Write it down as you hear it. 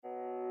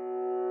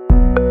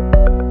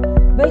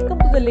Welcome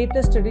to the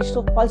latest edition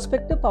of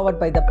Pulspective powered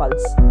by The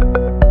Pulse.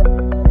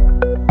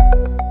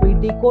 We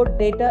decode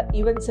data,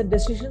 events and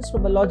decisions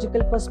from a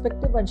logical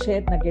perspective and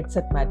share nuggets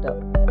that matter.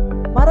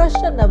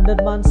 Maharashtra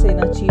Navnirman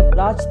Sena chief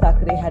Raj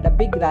Thackeray had a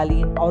big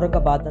rally in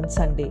Aurangabad on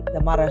Sunday, the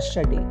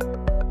Maharashtra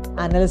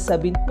Day. Analysts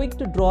have been quick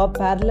to draw a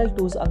parallel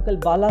to his uncle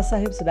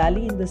Balasaheb's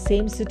rally in the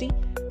same city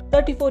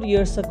 34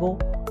 years ago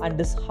and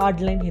his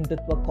hardline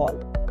Hindutva call.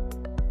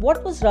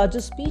 What was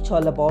Raj's speech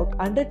all about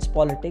and its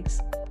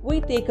politics? We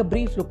take a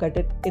brief look at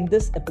it in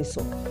this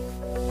episode.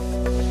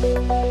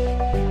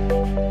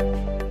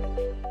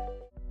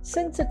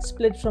 Since its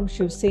split from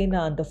Shiv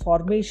Sena and the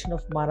formation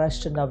of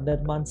Maharashtra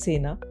Navnirman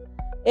Sena,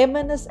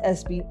 MNS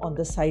has been on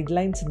the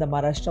sidelines in the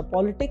Maharashtra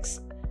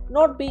politics,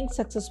 not being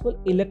successful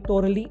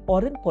electorally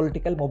or in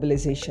political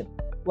mobilization.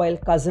 While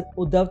cousin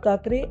Uddhav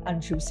Thackeray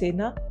and Shiv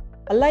Sena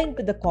aligned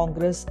with the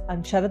Congress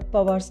and Sharad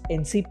Pawar's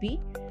NCP,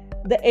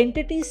 the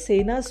entity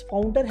Sena's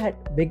founder had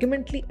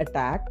vehemently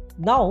attacked.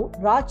 Now,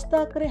 Raj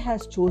Thackeray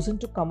has chosen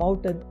to come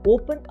out in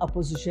open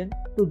opposition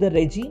to the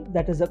regime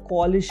that is a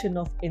coalition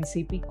of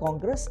NCP,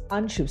 Congress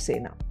and Shiv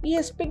Sena. He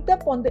has picked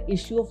up on the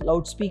issue of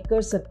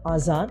loudspeakers and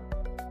Azan,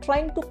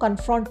 trying to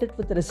confront it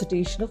with the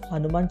recitation of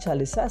Hanuman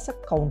Chalisa as a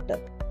counter.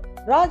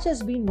 Raj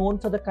has been known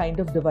for the kind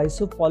of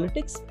divisive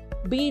politics,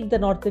 be it the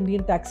North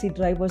Indian taxi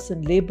drivers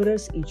and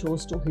labourers he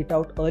chose to hit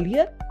out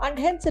earlier, and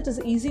hence it is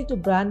easy to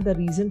brand the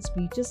recent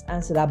speeches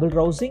as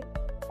rabble-rousing,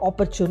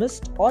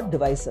 opportunist or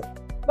divisive.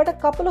 But a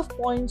couple of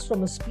points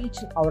from a speech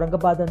in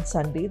Aurangabad on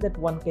Sunday that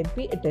one can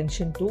pay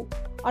attention to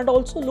and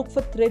also look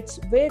for threads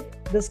where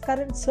this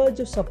current surge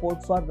of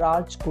support for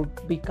Raj could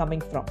be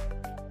coming from.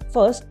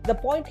 First, the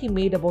point he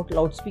made about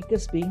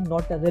loudspeakers being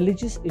not a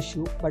religious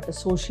issue but a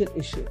social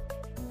issue.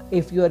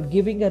 If you are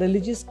giving a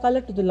religious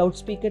color to the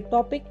loudspeaker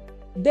topic,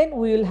 then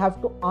we will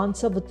have to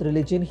answer with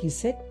religion, he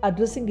said,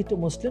 addressing it to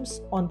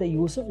Muslims on the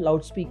use of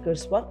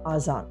loudspeakers for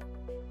Azan.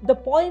 The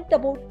point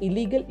about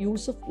illegal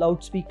use of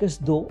loudspeakers,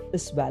 though,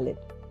 is valid.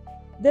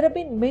 There have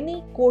been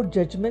many court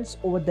judgments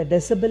over the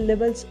decibel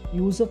levels,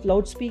 use of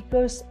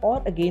loudspeakers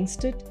or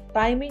against it,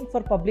 timing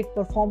for public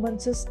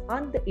performances,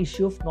 and the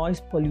issue of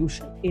noise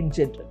pollution in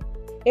general.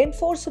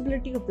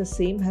 Enforceability of the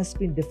same has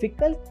been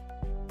difficult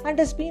and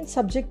has been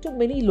subject to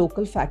many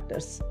local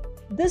factors.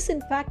 This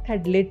in fact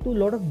had led to a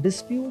lot of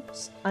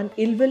disputes and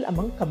ill will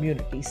among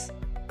communities.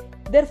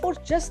 Therefore,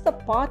 just the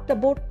part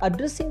about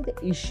addressing the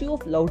issue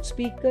of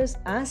loudspeakers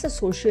as a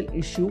social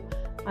issue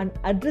and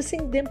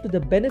addressing them to the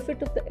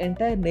benefit of the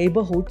entire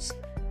neighborhoods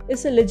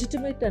is a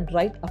legitimate and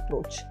right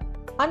approach.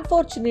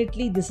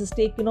 Unfortunately, this has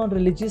taken on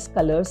religious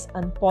colors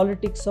and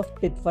politics of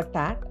tit for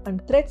tat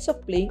and threats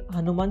of playing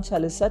Hanuman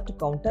Chalisa to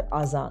counter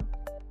Azan.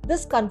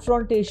 This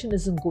confrontation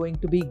isn't going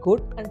to be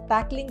good, and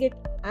tackling it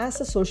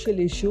as a social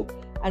issue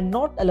and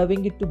not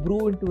allowing it to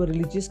brew into a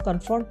religious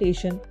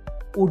confrontation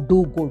would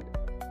do good.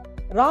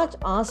 Raj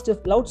asked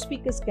if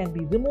loudspeakers can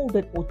be removed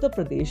in Uttar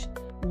Pradesh,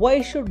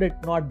 why should it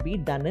not be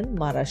done in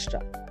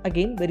Maharashtra?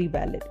 Again, very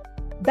valid.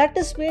 That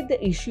is where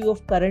the issue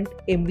of current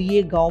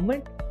MVA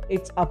government,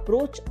 its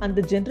approach and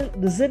the general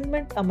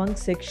resentment among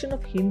section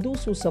of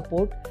Hindus who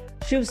support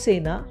Shiv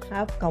Sena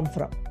have come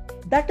from.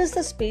 That is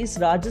the space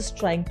Raj is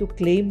trying to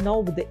claim now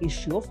with the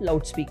issue of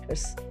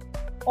loudspeakers.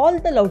 All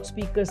the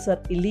loudspeakers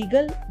are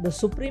illegal. The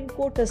Supreme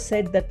Court has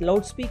said that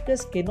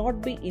loudspeakers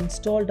cannot be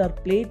installed or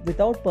played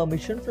without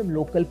permission from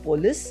local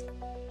police.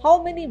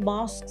 How many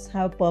mosques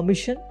have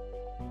permission?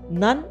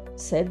 None,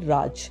 said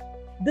Raj.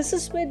 This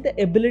is where the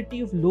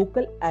ability of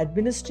local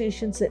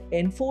administrations in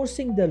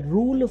enforcing the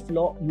rule of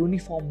law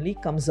uniformly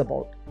comes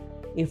about.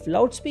 If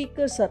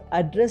loudspeakers are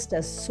addressed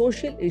as a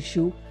social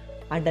issue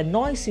and a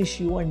noise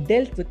issue and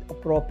dealt with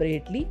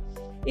appropriately,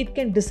 it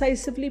can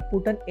decisively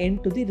put an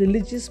end to the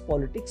religious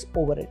politics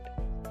over it.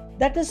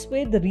 That is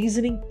where the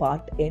reasoning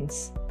part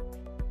ends.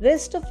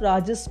 Rest of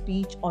Raj's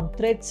speech on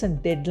threats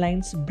and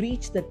deadlines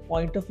breach that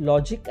point of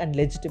logic and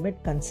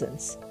legitimate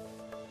concerns.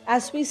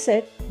 As we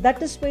said,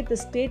 that is where the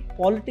state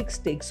politics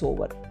takes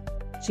over.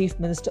 Chief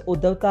Minister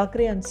Uddhav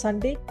Thackeray on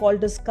Sunday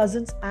called his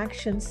cousin's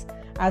actions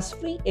as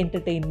free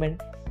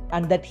entertainment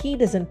and that he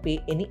doesn't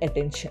pay any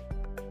attention.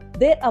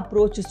 Their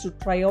approach is to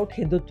try out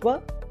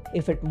Hindutva.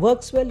 If it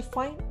works well,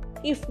 fine.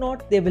 If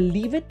not, they will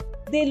leave it.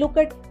 They look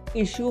at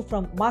issue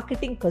from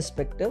marketing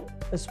perspective,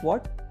 is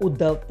what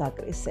Uddhav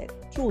Thackeray said.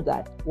 True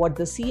that. What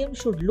the CM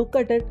should look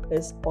at it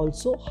is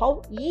also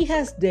how he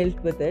has dealt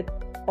with it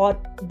or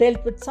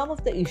dealt with some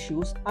of the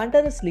issues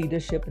under his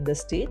leadership in the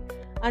state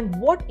and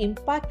what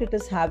impact it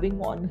is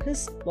having on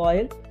his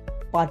loyal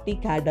party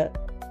cadre.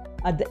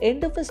 At the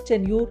end of his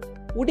tenure,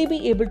 would he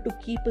be able to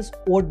keep his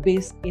vote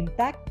base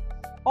intact,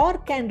 or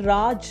can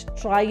Raj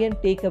try and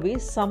take away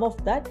some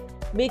of that,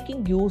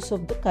 making use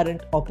of the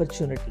current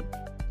opportunity?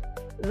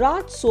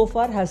 Raj so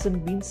far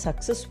hasn't been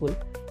successful,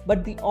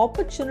 but the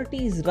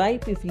opportunity is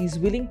ripe if he is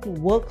willing to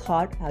work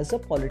hard as a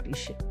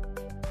politician.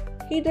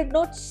 He did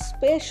not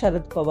spare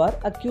Sharad Pawar,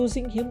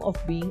 accusing him of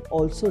being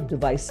also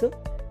divisive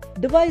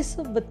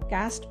with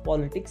caste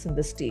politics in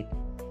the state.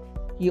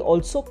 He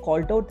also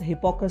called out the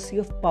hypocrisy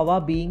of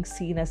Pawar being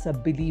seen as a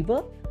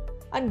believer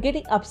and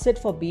getting upset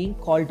for being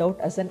called out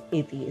as an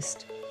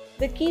atheist.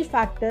 The key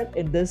factor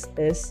in this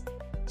is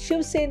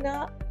Shiv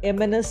Sena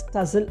MNS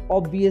tussle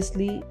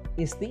obviously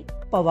is the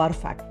power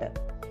factor.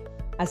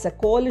 As a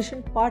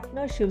coalition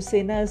partner, Shiv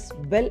Sena is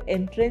well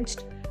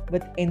entrenched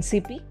with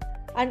NCP,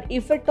 and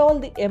if at all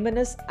the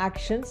MNS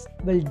actions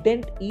will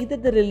dent either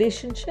the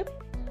relationship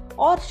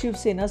or Shiv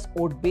Sena's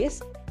vote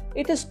base,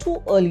 it is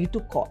too early to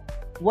call.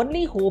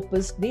 Only hope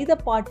is neither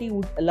party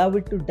would allow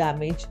it to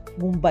damage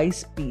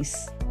Mumbai's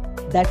peace.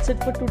 That's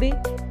it for today.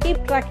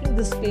 Keep tracking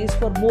this space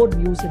for more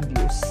news and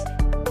views.